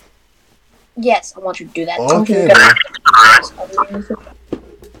 Yes, I want you to do that. Okay,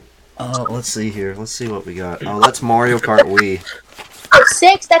 let's see here. Let's see what we got. Oh, that's Mario Kart Wii. The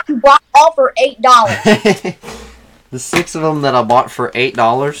 6 that you bought all for $8. The 6 of them that I bought for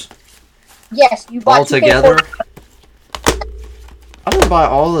 $8? Yes, you bought all together? I didn't buy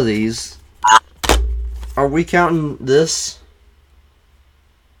all of these. Are we counting this?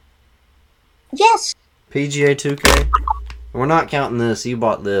 Yes. PGA 2K? We're not counting this. You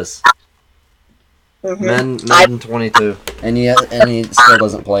bought this. Mm-hmm. Madden 22. And he still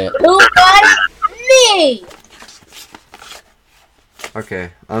doesn't play it. Who got me? Okay.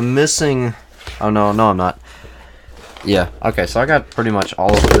 I'm missing... Oh, no, I'm not. Yeah. Okay, so I got pretty much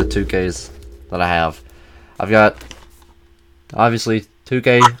all of the 2Ks that I have. I've got... Obviously,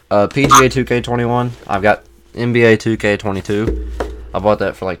 2K... PGA 2K21. I've got NBA 2K22. I bought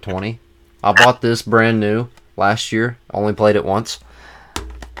that for like $20. I bought this brand new last year. Only played it once.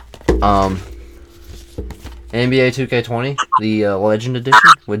 NBA 2K20, the Legend Edition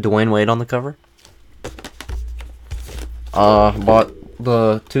with Dwayne Wade on the cover. Bought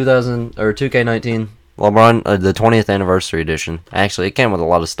the 2K19 LeBron, the 20th anniversary edition. Actually, it came with a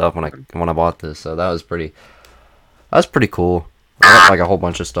lot of stuff when I bought this, so that was pretty cool. I got like a whole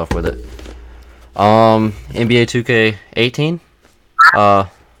bunch of stuff with it. NBA 2K18.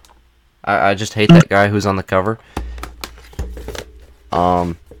 I just hate that guy who's on the cover.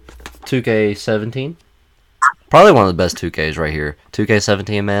 2K17. Probably one of the best 2Ks right here.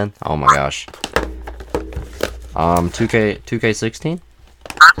 2K17, man. Oh my gosh. 2K16.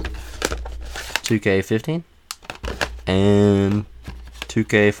 2K15. And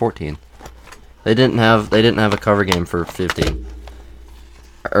 2K14. They didn't have a cover game for 15.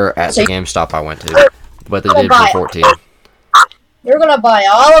 Or at the GameStop I went to. But they did for 14. You're gonna buy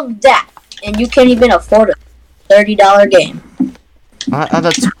all of that, and you can't even afford a $30 game.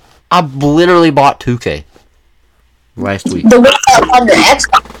 I literally bought 2K last week. The one on the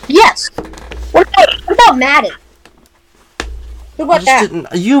Xbox? Yes. What about Madden? Who bought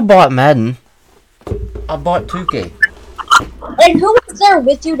that? You bought Madden. I bought 2K. And who was there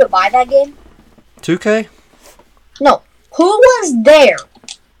with you to buy that game? 2K? No. Who was there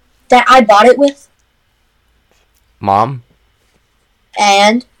that I bought it with? Mom.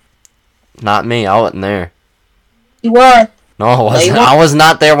 And? Not me. I wasn't there. You were. No, I wasn't. I was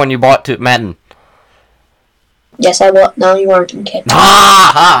not there when you bought Madden. Yes, I was. No, you weren't. Okay.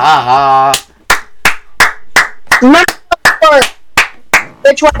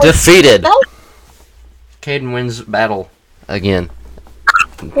 Which one? Defeated. No? Kadin wins battle again.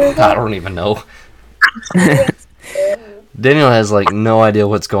 I don't even know. Daniel has like no idea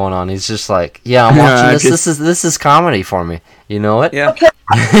what's going on. He's just like, yeah, I'm watching this. This is comedy for me. You know it? Yeah. Okay.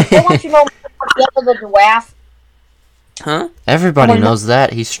 I want you to know the end of the giraffe. Huh? Everybody knows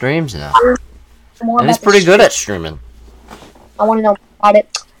that. He streams now. And he's pretty good at streaming. I want to know about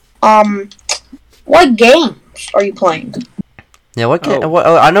it. What games are you playing? Yeah, what game?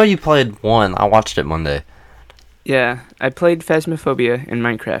 I know you played one. I watched it Monday. Yeah, I played Phasmophobia in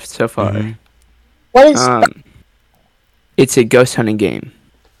Minecraft so far. Mm-hmm. What is it's a ghost hunting game.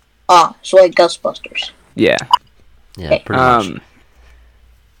 So like Ghostbusters. Yeah. Yeah, pretty much.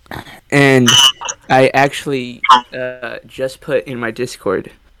 And I actually just put in my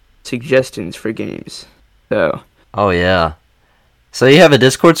Discord suggestions for games. So. Oh yeah. So you have a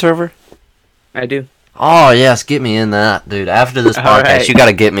Discord server? I do. Oh yes, get me in that, dude. After this podcast, right. You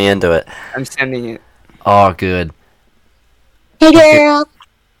gotta get me into it. I'm sending it. Oh, good. Hey, girl.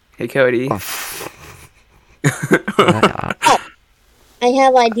 Hey, Cody. I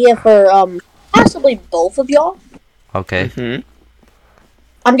have an idea for possibly both of y'all. Okay. Mm-hmm.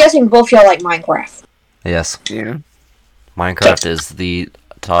 I'm guessing both y'all like Minecraft. Yes. Yeah. Minecraft is the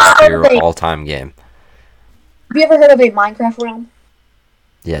top tier all-time game. Have you ever heard of a Minecraft realm?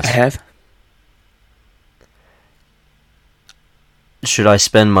 Yes. I have. Should I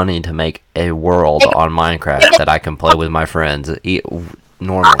spend money to make a world on Minecraft that I can play with my friends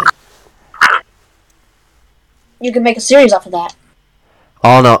normally? You can make a series off of that.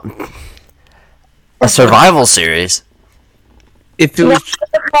 Oh no. A survival series? If it was...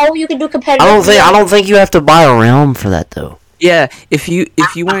 you can do competitive. I don't think you have to buy a realm for that though. Yeah, if you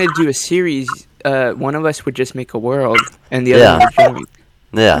wanted to do a series, one of us would just make a world and the other would join.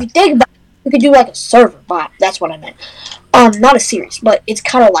 Yeah. If you think about it, you could do like a server, but that's what I meant. Not a series, but it's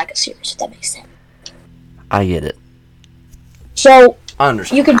kind of like a series, if that makes sense. I get it. So I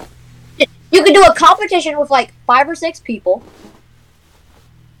understand. You could do a competition with like 5 or 6 people,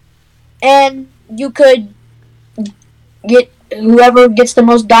 and you could get whoever gets the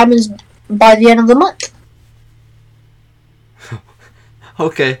most diamonds by the end of the month.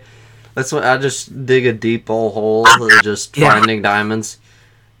 Okay. That's what I just dig a deep old hole just finding diamonds.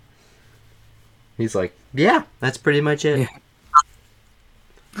 He's like, yeah, that's pretty much it.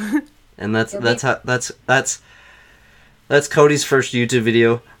 Yeah. And that's Cody's first YouTube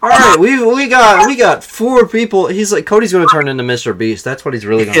video. All right, we got 4 people. He's like, Cody's gonna turn into Mr. Beast. That's what he's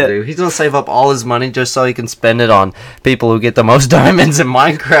really gonna do. He's gonna save up all his money just so he can spend it on people who get the most diamonds in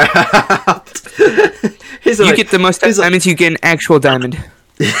Minecraft. You get the most diamonds, you get an actual diamond.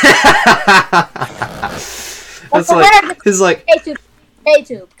 That's like he's like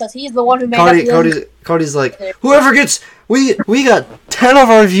YouTube, because he's the one who made Cody's like, whoever gets we got 10 of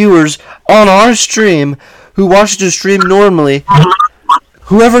our viewers on our stream who watch the stream normally.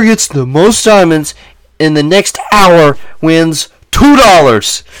 Whoever gets the most diamonds in the next hour wins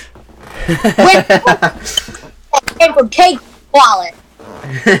 $2. Came from Kate's wallet.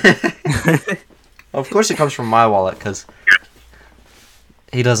 Of course it comes from my wallet, because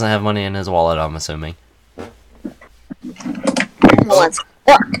he doesn't have money in his wallet, I'm assuming. Let's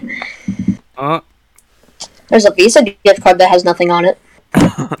look. There's a Visa gift card that has nothing on it.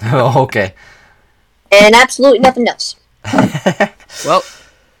 Oh, okay. And absolutely nothing else. Well,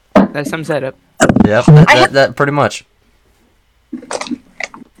 that's some setup. Yep, that pretty much.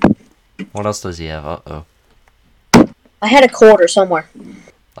 What else does he have? Uh-oh. I had a quarter somewhere.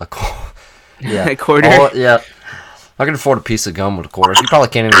 Yeah. A quarter? Yeah. I can afford a piece of gum with a quarter. You probably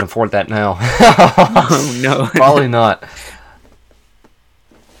can't even afford that now. Oh, no. Probably not.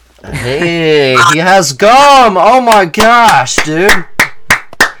 Hey, he has gum! Oh my gosh, dude!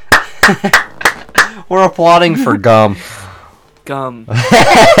 We're applauding for gum. Gum.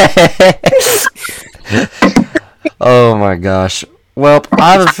 Oh my gosh. Well,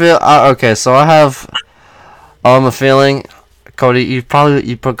 I have a feel. Okay, so I have a feeling. Cody,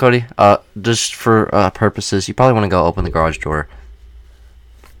 Cody, just for purposes, you probably want to go open the garage door.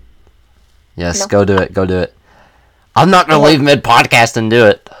 Yes, no. Go do it. I'm not gonna leave mid podcast and do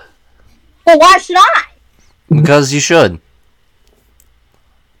it. Well, why should I? Because you should.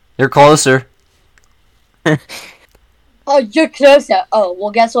 You're closer. Oh, you're closer. Oh, well,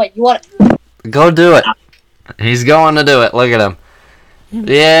 guess what? You want it? Go do it. He's going to do it. Look at him.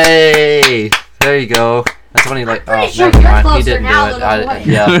 Yay! There you go. That's when he never mind. He didn't do it.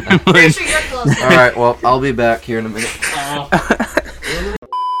 Yeah. Pretty sure you're closer. All right. Well, I'll be back here in a minute.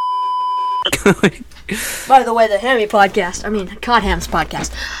 By the way, the Hammy podcast. I mean, COD HAM's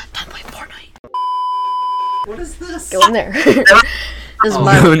podcast. Time to play Fortnite. What is this? Go in there. This is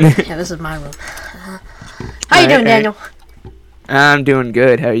my room. Yeah, this is my room. How you doing, Daniel? I'm doing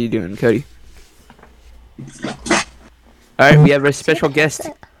good. How are you doing, Cody? Alright, we have our special guest,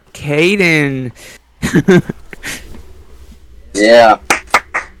 Kadin. Yeah.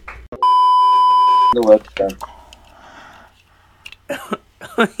 The webcam.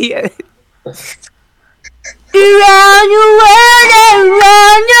 Yeah. Around the world,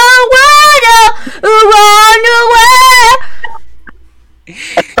 around the world.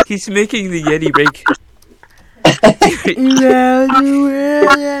 He's making the Yeti break. Around the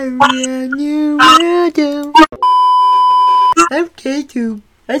world. Okay, too.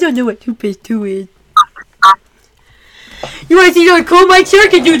 I don't know what 2 plus 2 is. You want to see how cool my chair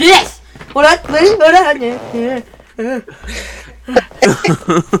can do this? Hold on.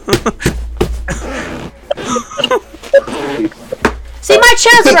 See, my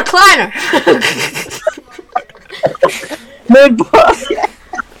chair's a recliner. Mid boss.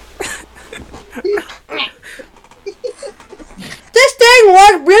 This thing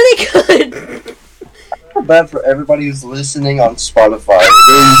worked really good. Not bad for everybody who's listening on Spotify.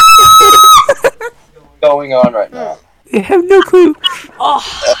 What's going on right now? I have no clue. Oh.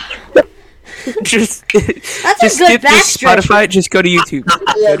 Just That's skip this Spotify. Just go to YouTube.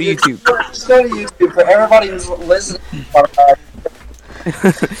 Yeah, go to YouTube. Just go to YouTube for everybody who's listening to Spotify.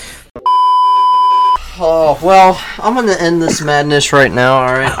 Oh well, I'm gonna end this madness right now.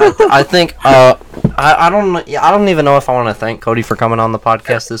 All right, I think I don't even know if I want to thank Cody for coming on the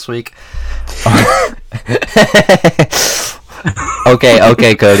podcast this week.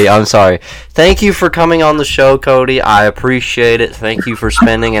 Okay, Cody, I'm sorry. Thank you for coming on the show, Cody. I appreciate it. Thank you for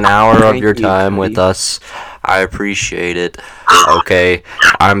spending an hour of your time with us. I appreciate it. Okay,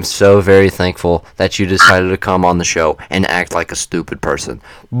 I'm so very thankful that you decided to come on the show and act like a stupid person.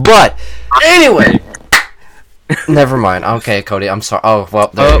 But anyway, never mind. Okay, Cody, I'm sorry. Oh,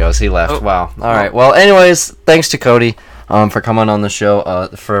 well, there he goes. He left. Wow. All right. Well, anyways, thanks to Cody for coming on the show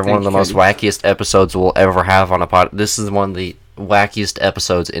for one of the most wackiest episodes we'll ever have on a pod. This is one of the wackiest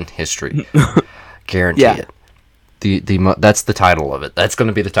episodes in history. Guarantee it. That's the title of it. That's going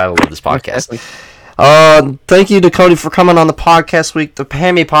to be the title of this podcast. Thank you to Cody for coming on the podcast week. The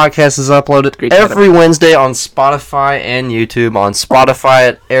Hammy podcast is uploaded every Wednesday on Spotify and YouTube. On Spotify,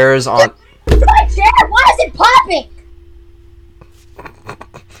 it airs on. My chair, why is it popping?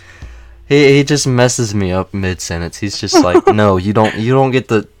 He just messes me up mid sentence. He's just like, no, you don't get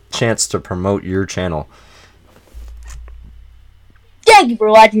the chance to promote your channel. Thank you for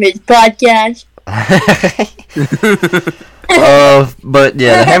watching this podcast. But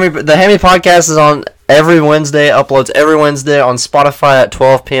yeah, the Hammy podcast is on every Wednesday. Uploads every Wednesday on Spotify at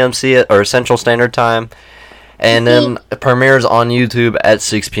 12 p.m. or Central Standard Time, and then it premieres on YouTube at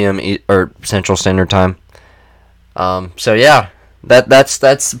 6 p.m. or Central Standard Time. So yeah,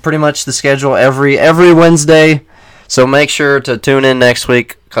 that's pretty much the schedule every Wednesday. So make sure to tune in next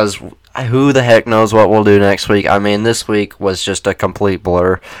week, because who the heck knows what we'll do next week. I mean, this week was just a complete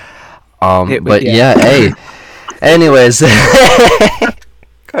blur. But yeah, hey. Anyways,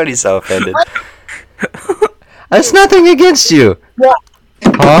 Cody's so offended. That's nothing against you. What?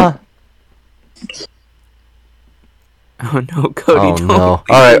 Huh? Oh no, Cody! Oh don't. no! All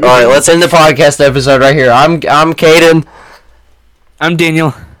right. Let's end the podcast episode right here. I'm Kadin. I'm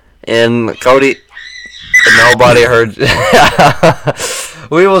Daniel. And Cody. Nobody heard.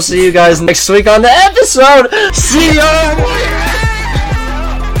 We will see you guys next week on the episode. See ya.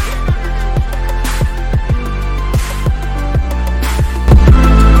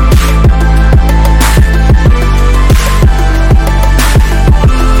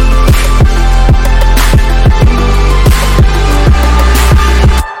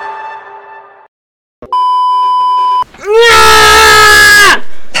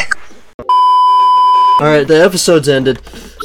 Alright, the episode's ended.